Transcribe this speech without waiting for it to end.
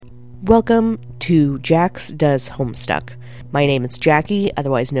Welcome to Jax Does Homestuck. My name is Jackie,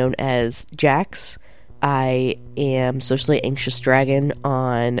 otherwise known as Jax. I am Socially Anxious Dragon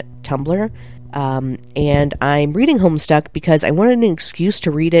on Tumblr, and I'm reading Homestuck because I wanted an excuse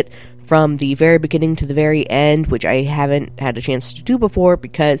to read it from the very beginning to the very end, which I haven't had a chance to do before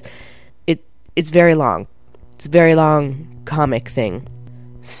because it's very long. It's a very long comic thing.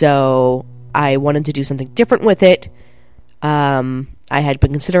 So I wanted to do something different with it. I had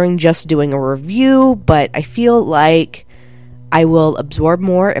been considering just doing a review, but I feel like I will absorb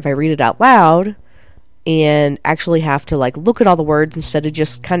more if I read it out loud and actually have to look at all the words instead of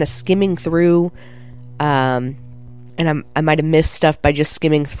just kind of skimming through. And I might have missed stuff by just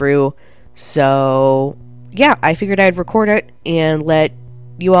skimming through. So yeah, I figured I'd record it and let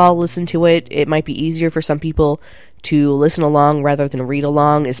you all listen to it. It might be easier for some people to listen along rather than read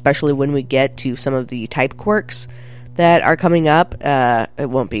along, especially when we get to some of the type quirks that are coming up. It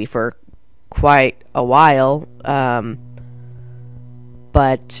won't be for quite a while,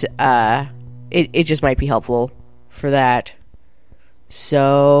 but it just might be helpful for that.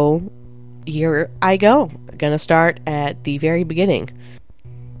 So here I go. I'm gonna start at the very beginning.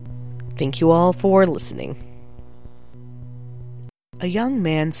 Thank you all for listening. A young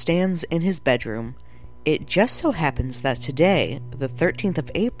man stands in his bedroom. It just so happens that today, the 13th of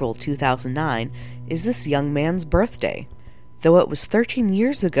April 2009, is this young man's birthday. Though it was 13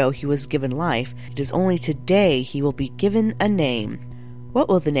 years ago he was given life, it is only today he will be given a name. What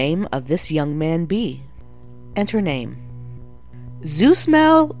will the name of this young man be? Enter name.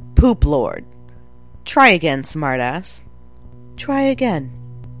 Zeusmel Poop Lord. Try again, smartass. Try again.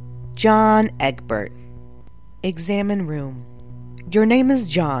 John Egbert. Examine room. Your name is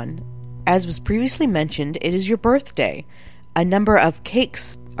John. As was previously mentioned, it is your birthday. A number of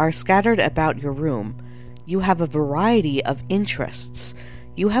cakes are scattered about your room. You have a variety of interests.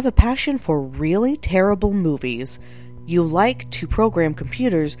 You have a passion for really terrible movies. You like to program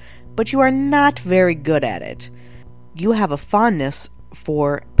computers, but you are not very good at it. You have a fondness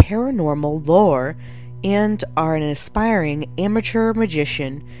for paranormal lore and are an aspiring amateur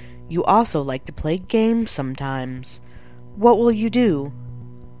magician. You also like to play games sometimes. What will you do?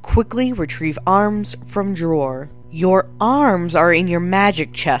 Quickly retrieve arms from drawer. Your arms are in your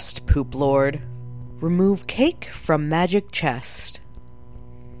magic chest, Poop Lord. Remove cake from magic chest.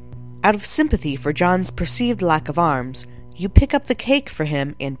 Out of sympathy for John's perceived lack of arms, you pick up the cake for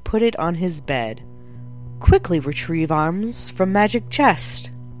him and put it on his bed. Quickly retrieve arms from magic chest.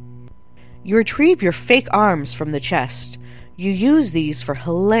 You retrieve your fake arms from the chest. You use these for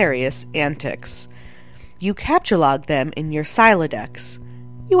hilarious antics. You capture log them in your Silodex.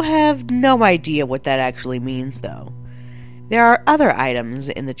 You have no idea what that actually means, though. There are other items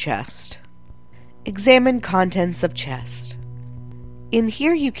in the chest. Examine contents of chest. In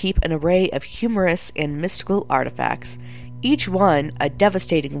here you keep an array of humorous and mystical artifacts, each one a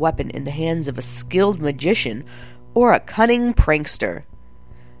devastating weapon in the hands of a skilled magician or a cunning prankster.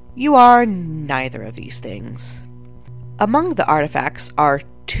 You are neither of these things. Among the artifacts are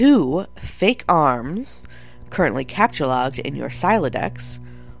 2 fake arms, currently capture logged in your Silodex,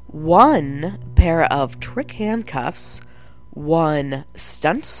 1 pair of trick handcuffs, 1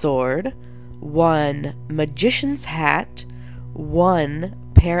 stunt sword, 1 magician's hat,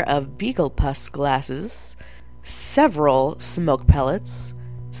 1 pair of beagle puss glasses, several smoke pellets,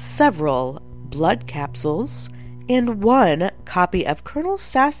 several blood capsules, and 1 copy of Colonel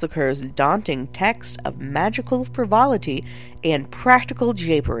Sassacre's daunting text of magical frivolity and practical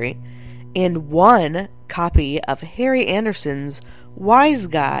japery, and 1 copy of Harry Anderson's Wise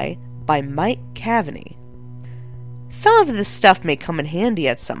Guy by Mike Cavaney. Some of this stuff may come in handy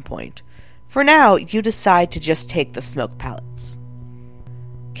at some point. For now, you decide to just take the smoke pellets.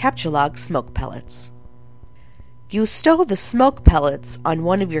 Capture log smoke pellets. You stow the smoke pellets on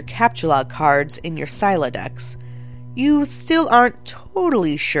one of your capture log cards in your Silodex. You still aren't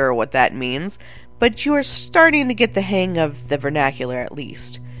totally sure what that means, but you are starting to get the hang of the vernacular at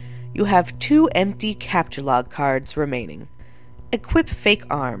least. You have 2 empty capture log cards remaining. Equip fake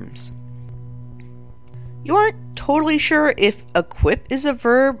arms. You aren't totally sure if equip is a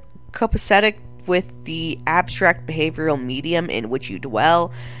verb copacetic with the abstract behavioral medium in which you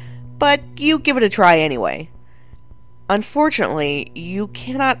dwell, but you give it a try anyway. Unfortunately, you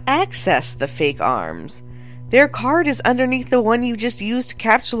cannot access the fake arms. Their card is underneath the one you just used to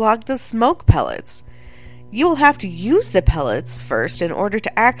capture log the smoke pellets. You will have to use the pellets first in order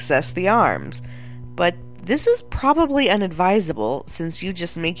to access the arms, but this is probably unadvisable since you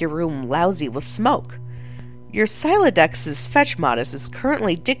just make your room lousy with smoke. Your Silodex's fetch modus is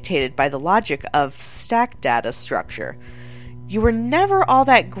currently dictated by the logic of stack data structure. You were never all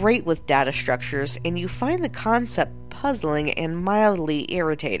that great with data structures, and you find the concept puzzling and mildly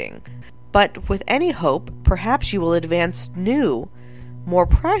irritating. But with any hope, perhaps you will advance new, more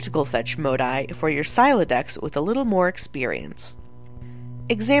practical fetch modi for your Silodex with a little more experience.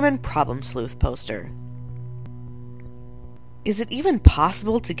 Examine Problem Sleuth poster. Is it even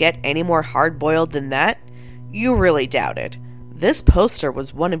possible to get any more hard-boiled than that? You really doubt it. This poster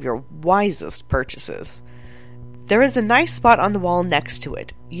was one of your wisest purchases. There is a nice spot on the wall next to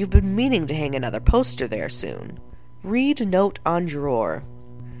it. You've been meaning to hang another poster there soon. Read note on drawer.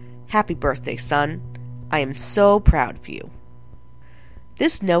 Happy birthday, son. I am so proud of you.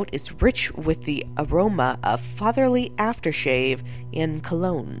 This note is rich with the aroma of fatherly aftershave and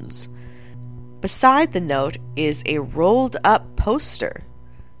colognes. Beside the note is a rolled-up poster.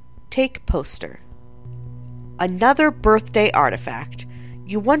 Take poster. Another birthday artifact.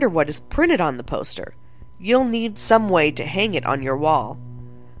 You wonder what is printed on the poster. You'll need some way to hang it on your wall.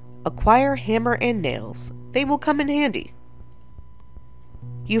 Acquire hammer and nails. They will come in handy.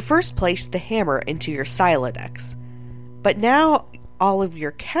 You first place the hammer into your Silodex, but now all of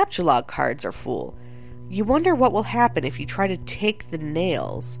your capture log cards are full. You wonder what will happen if you try to take the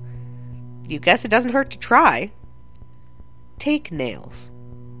nails. You guess it doesn't hurt to try. Take nails.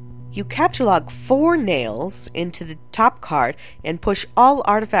 You capture log 4 nails into the top card and push all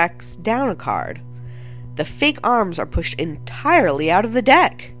artifacts down a card. The fake arms are pushed entirely out of the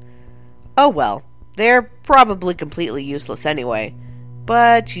deck. Oh well, they're probably completely useless anyway.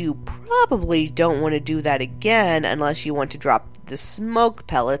 But you probably don't want to do that again unless you want to drop the smoke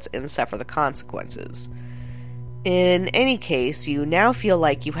pellets and suffer the consequences. In any case, you now feel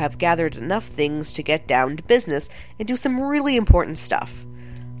like you have gathered enough things to get down to business and do some really important stuff.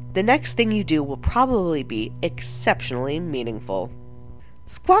 The next thing you do will probably be exceptionally meaningful.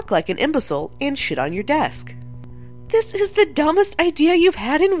 Squawk like an imbecile and shit on your desk. This is the dumbest idea you've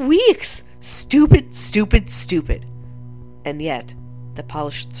had in weeks! Stupid, stupid, stupid. And yet, the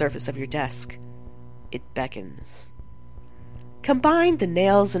polished surface of your desk, it beckons. Combine the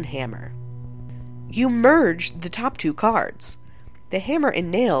nails and hammer. You merge the top 2 cards. The hammer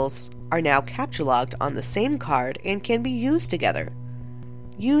and nails are now capture logged on the same card and can be used together.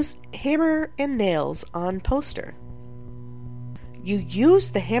 Use hammer and nails on poster. You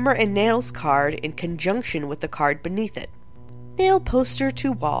use the hammer and nails card in conjunction with the card beneath it. Nail poster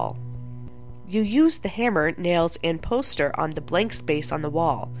to wall. You use the hammer, nails, and poster on the blank space on the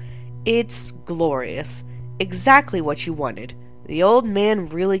wall. It's glorious. Exactly what you wanted. The old man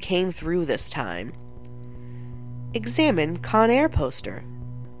really came through this time. Examine Con Air poster.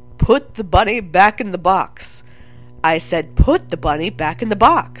 Put the bunny back in the box. I said put the bunny back in the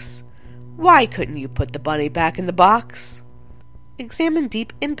box. Why couldn't you put the bunny back in the box? Examine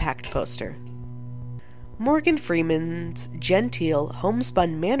Deep Impact poster. Morgan Freeman's genteel,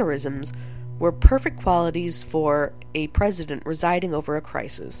 homespun mannerisms were perfect qualities for a president residing over a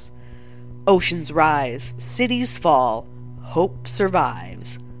crisis. Oceans rise, cities fall, hope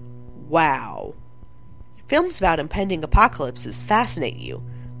survives. Wow. Films about impending apocalypses fascinate you.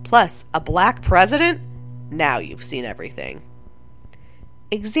 Plus, a black president? Now you've seen everything.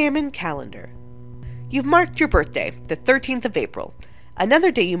 Examine calendar. You've marked your birthday, the 13th of April.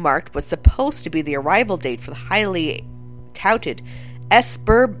 Another day you marked was supposed to be the arrival date for the highly touted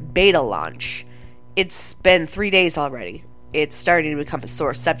Esper beta launch. It's been 3 days already. It's starting to become a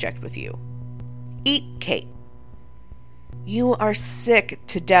sore subject with you. Eat cake. You are sick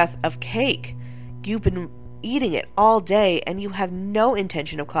to death of cake. You've been eating it all day, and you have no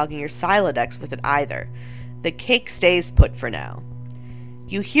intention of clogging your Silodex with it either. The cake stays put for now.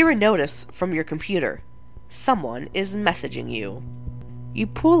 You hear a notice from your computer. Someone is messaging you. You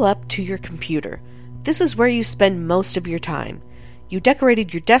pull up to your computer. This is where you spend most of your time. You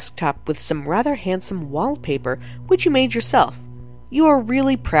decorated your desktop with some rather handsome wallpaper, which you made yourself. You are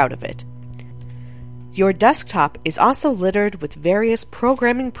really proud of it. Your desktop is also littered with various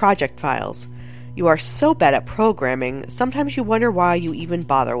programming project files. You are so bad at programming, sometimes you wonder why you even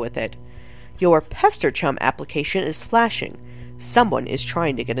bother with it. Your Pester Chum application is flashing. Someone is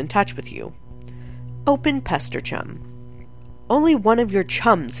trying to get in touch with you. Open Pester Chum. Only one of your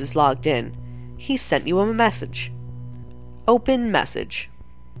chums is logged in. He sent you a message. Open message.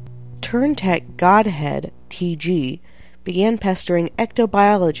 Turntech Godhead TG began pestering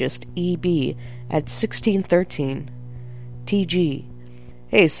ectobiologist EB at 1613. TG.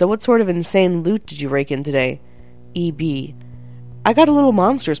 Hey, so what sort of insane loot did you rake in today? EB. I got a little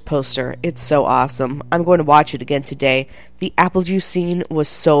Monsters poster. It's so awesome. I'm going to watch it again today. The apple juice scene was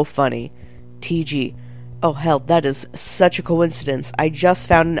so funny. TG. Oh hell, that is such a coincidence. I just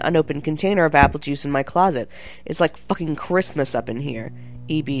found an unopened container of apple juice in my closet. It's like fucking Christmas up in here.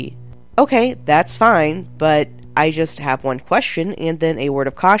 EB. Okay, that's fine, but I just have one question and then a word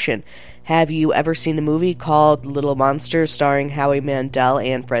of caution. Have you ever seen a movie called Little Monsters starring Howie Mandel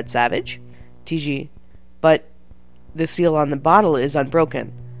and Fred Savage? TG. But the seal on the bottle is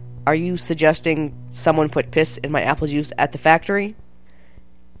unbroken. Are you suggesting someone put piss in my apple juice at the factory?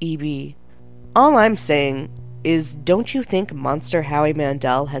 EB. All I'm saying is, don't you think Monster Howie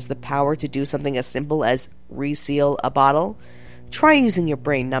Mandel has the power to do something as simple as reseal a bottle? Try using your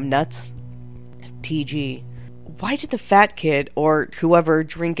brain, numbnuts. TG. Why did the fat kid, or whoever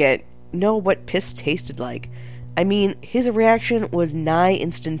drink it, know what piss tasted like? I mean, his reaction was nigh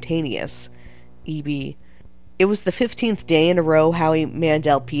instantaneous. EB. It was the 15th day in a row Howie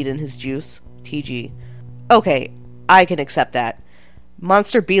Mandel peed in his juice. TG. Okay, I can accept that.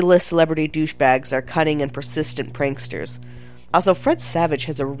 Monster B-list celebrity douchebags are cunning and persistent pranksters. Also, Fred Savage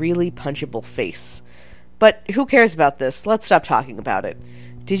has a really punchable face. But who cares about this? Let's stop talking about it.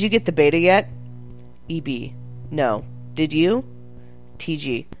 Did you get the beta yet? EB. No. Did you?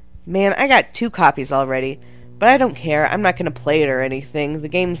 TG. Man, I got 2 copies already. But I don't care. I'm not going to play it or anything. The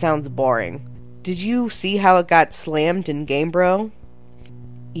game sounds boring. Did you see how it got slammed in GameBro?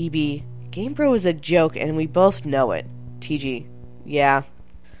 EB. GameBro is a joke and we both know it. TG. Yeah.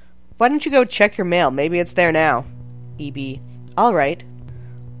 Why don't you go check your mail? Maybe it's there now. EB. Alright.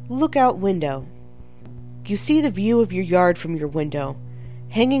 Lookout window. You see the view of your yard from your window.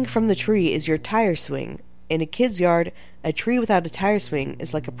 Hanging from the tree is your tire swing. In a kid's yard, a tree without a tire swing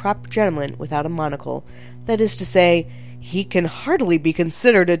is like a proper gentleman without a monocle. That is to say, he can hardly be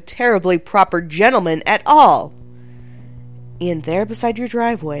considered a terribly proper gentleman at all. And there beside your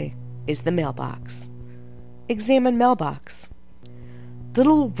driveway is the mailbox. Examine mailbox. The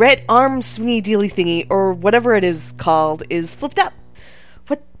little red arm swingy dealy thingy, or whatever it is called, is flipped up.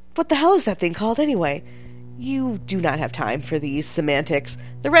 What the hell is that thing called anyway? You do not have time for these semantics.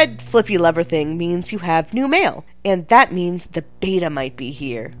 The red flippy lever thing means you have new mail, and that means the beta might be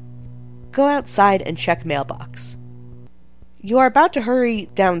here. Go outside and check mailbox. You are about to hurry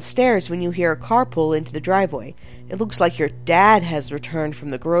downstairs when you hear a car pull into the driveway. It looks like your dad has returned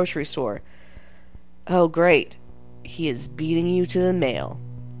from the grocery store. Oh, great. He is beating you to the mail.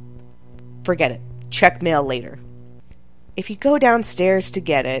 Forget it. Check mail later. If you go downstairs to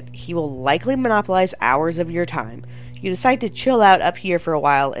get it, he will likely monopolize hours of your time. You decide to chill out up here for a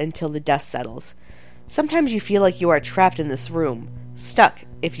while until the dust settles. Sometimes you feel like you are trapped in this room, stuck,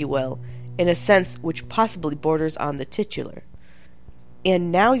 if you will, in a sense which possibly borders on the titular.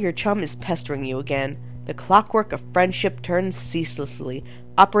 And now your chum is pestering you again. The clockwork of friendship turns ceaselessly,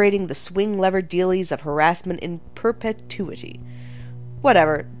 operating the swing-lever dealies of harassment in perpetuity.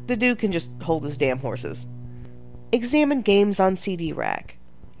 Whatever, the dude can just hold his damn horses. Examine games on CD rack.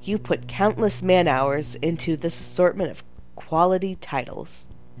 You've put countless man-hours into this assortment of quality titles.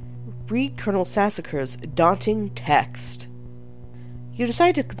 Read Colonel Sassacre's daunting text. You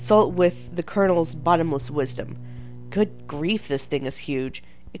decide to consult with the Colonel's bottomless wisdom. Good grief, this thing is huge.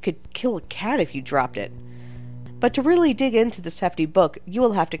 It could kill a cat if you dropped it. But to really dig into this hefty book, you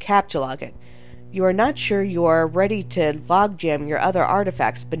will have to captcha-log it. You are not sure you are ready to logjam your other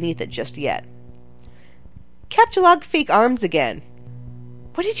artifacts beneath it just yet. Captcha-log fake arms again.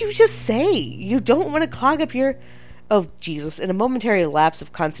 What did you just say? You don't want to clog up your... Oh, Jesus, in a momentary lapse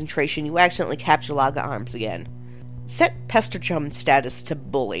of concentration, you accidentally captcha-log the arms again. Set Pesterchum status to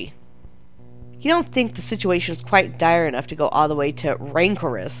bully. You don't think the situation is quite dire enough to go all the way to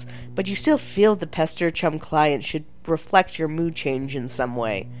rancorous, but you still feel the Pesterchum client should reflect your mood change in some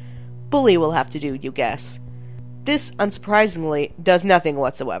way. Bully will have to do, you guess. This, unsurprisingly, does nothing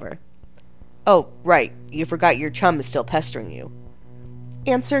whatsoever. Oh, right, you forgot your chum is still pestering you.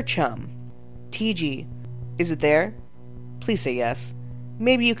 Answer chum. TG. Is it there? Please say yes.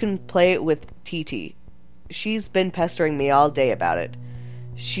 Maybe you can play it with TT. She's been pestering me all day about it.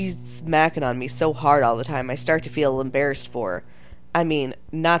 She's macking on me so hard all the time I start to feel embarrassed for her. I mean,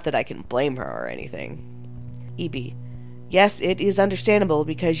 not that I can blame her or anything. EB. Yes, it is understandable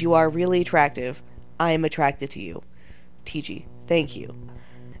because you are really attractive. I am attracted to you. TG. Thank you.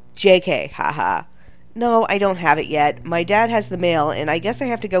 JK. Haha. No, I don't have it yet. My dad has the mail, and I guess I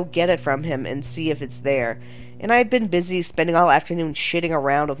have to go get it from him and see if it's there. And I've been busy spending all afternoon shitting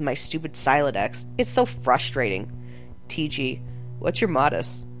around with my stupid Silodex. It's so frustrating. TG. What's your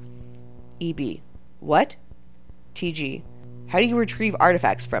modus? EB. What? TG. How do you retrieve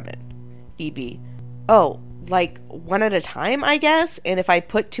artifacts from it? EB. Oh, like one at a time, I guess? And if I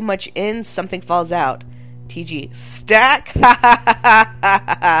put too much in, something falls out. TG. Stack?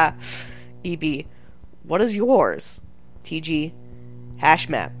 EB. What is yours? TG, hash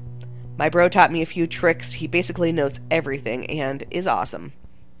map. My bro taught me a few tricks. He basically knows everything and is awesome.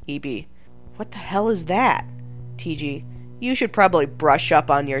 EB, what the hell is that? TG, you should probably brush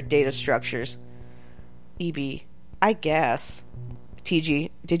up on your data structures. EB, I guess. TG,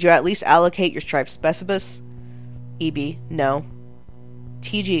 did you at least allocate your strife specibus? EB, no.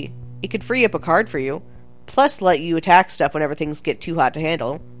 TG, it could free up a card for you, plus let you attack stuff whenever things get too hot to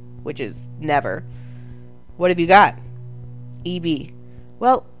handle, which is never. What have you got? EB,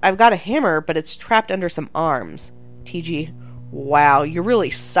 well, I've got a hammer, but it's trapped under some arms. TG, wow, you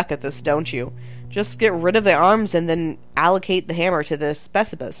really suck at this, don't you? Just get rid of the arms and then allocate the hammer to the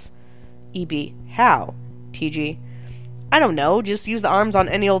specibus. EB, how? TG, I don't know, just use the arms on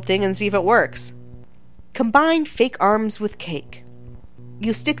any old thing and see if it works. Combine fake arms with cake.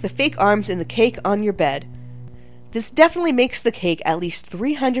 You stick the fake arms in the cake on your bed. This definitely makes the cake at least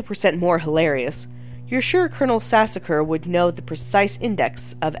 300% more hilarious. You're sure Colonel Sassacre would know the precise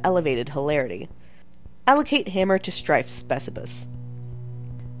index of elevated hilarity. Allocate hammer to strife specibus.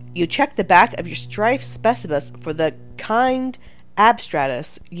 You check the back of your strife specibus for the kind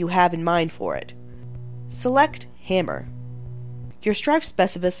abstratus you have in mind for it. Select hammer. Your strife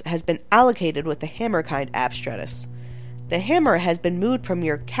specibus has been allocated with the hammer kind abstratus. The hammer has been moved from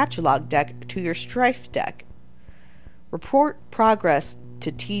your capture log deck to your strife deck. Report progress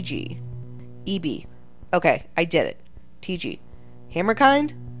to TG. EB. Okay, I did it. TG. Hammer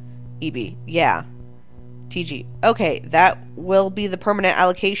kind? EB. Yeah. TG. Okay, that will be the permanent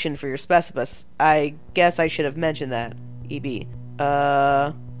allocation for your specibus. I guess I should have mentioned that. EB.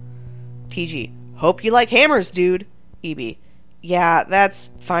 TG. Hope you like hammers, dude. EB. Yeah, that's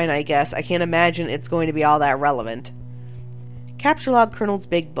fine, I guess. I can't imagine it's going to be all that relevant. Capture log Colonel's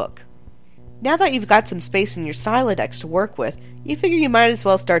Big Book. Now that you've got some space in your Silodex to work with, you figure you might as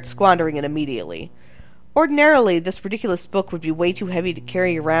well start squandering it immediately. Ordinarily, this ridiculous book would be way too heavy to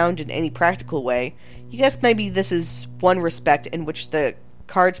carry around in any practical way. You guess maybe this is one respect in which the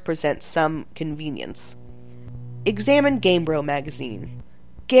cards present some convenience. Examine GameBro magazine.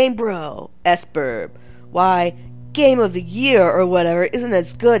 GameBro, S-Burb. Why, Game of the Year or whatever isn't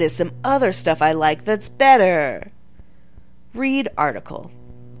as good as some other stuff I like that's better. Read article.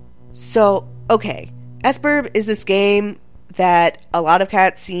 So, okay, S-Burb is this game that a lot of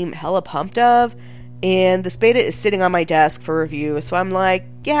cats seem hella pumped of, and this beta is sitting on my desk for review, so I'm like,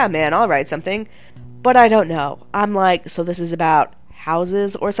 yeah, man, I'll write something. But I don't know. I'm like, so this is about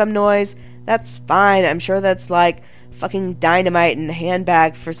houses or some noise? That's fine. I'm sure that's like fucking dynamite and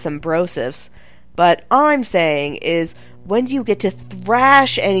handbag for some brosifs. But all I'm saying is, when do you get to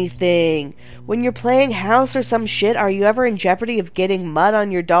thrash anything? When you're playing house or some shit, are you ever in jeopardy of getting mud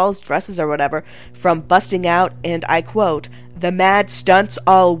on your doll's dresses or whatever from busting out, and I quote, the mad stunts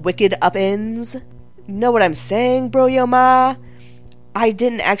all wicked up-ins? Know what I'm saying, bro yo ma? I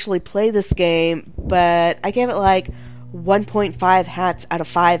didn't actually play this game, but I gave it like 1.5 hats out of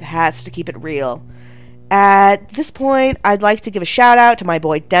 5 hats to keep it real. At this point, I'd like to give a shout out to my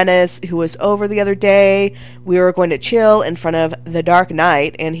boy Dennis, who was over the other day. We were going to chill in front of The Dark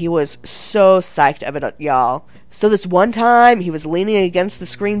Knight, and he was so psyched of it, y'all. So this one time, he was leaning against the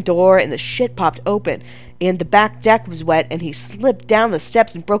screen door, and the shit popped open, and the back deck was wet, and he slipped down the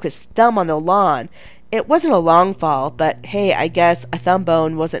steps and broke his thumb on the lawn. It wasn't a long fall, but hey, I guess a thumb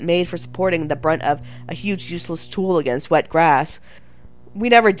bone wasn't made for supporting the brunt of a huge useless tool against wet grass. We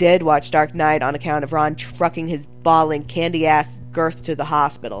never did watch Dark Knight on account of Ron trucking his bawling candy-ass girth to the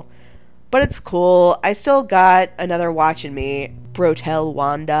hospital. But it's cool. I still got another watch in me. Brotel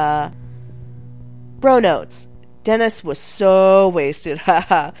Wanda. Bro notes. Dennis was so wasted.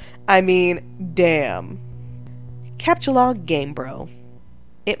 Haha. I mean, damn. Capture log Game Bro.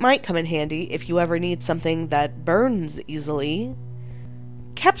 It might come in handy if you ever need something that burns easily.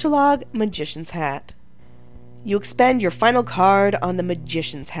 Capture log Magician's Hat. You expend your final card on the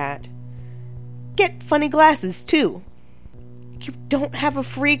Magician's Hat. Get funny glasses, too. You don't have a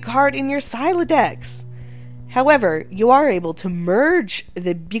free card in your Silodex. However, you are able to merge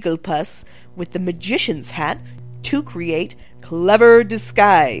the Beaglepus with the Magician's Hat to create Clever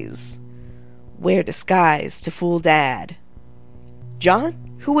Disguise. Wear disguise to fool Dad. John?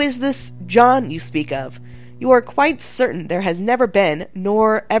 Who is this John you speak of? You are quite certain there has never been,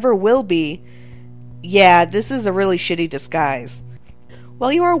 nor ever will be. Yeah, this is a really shitty disguise.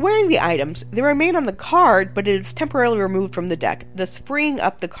 While you are wearing the items, they remain on the card, but it is temporarily removed from the deck, thus freeing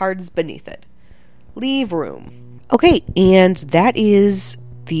up the cards beneath it. Leave room. Okay, and that is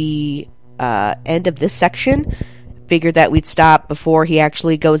the end of this section. Figured that we'd stop before he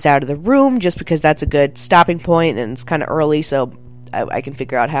actually goes out of the room, just because that's a good stopping point, and it's kind of early, so I can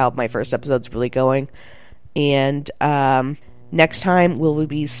figure out how my first episode's really going. And next time we'll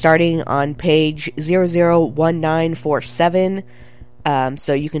be starting on page 001947.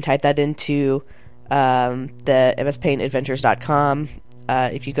 So you can type that into the mspaintadventures.com.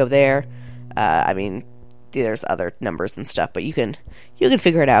 If you go there, I mean, there's other numbers and stuff, but you can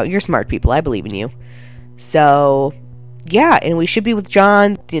figure it out. You're smart people. I believe in you. So, yeah, and we should be with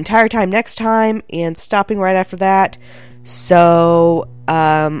John the entire time next time and stopping right after that. So,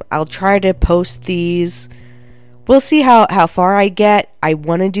 I'll try to post these. We'll see how far I get. I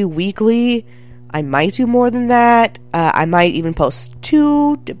want to do weekly. I might do more than that. I might even post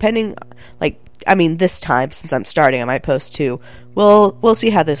 2, depending, this time, since I'm starting, I might post 2. We'll see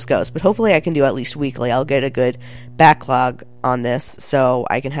how this goes, but hopefully I can do at least weekly. I'll get a good backlog on this, so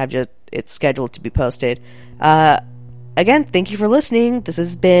I can have it scheduled to be posted. Again, thank you for listening. This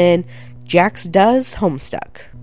has been Jax Does Homestuck.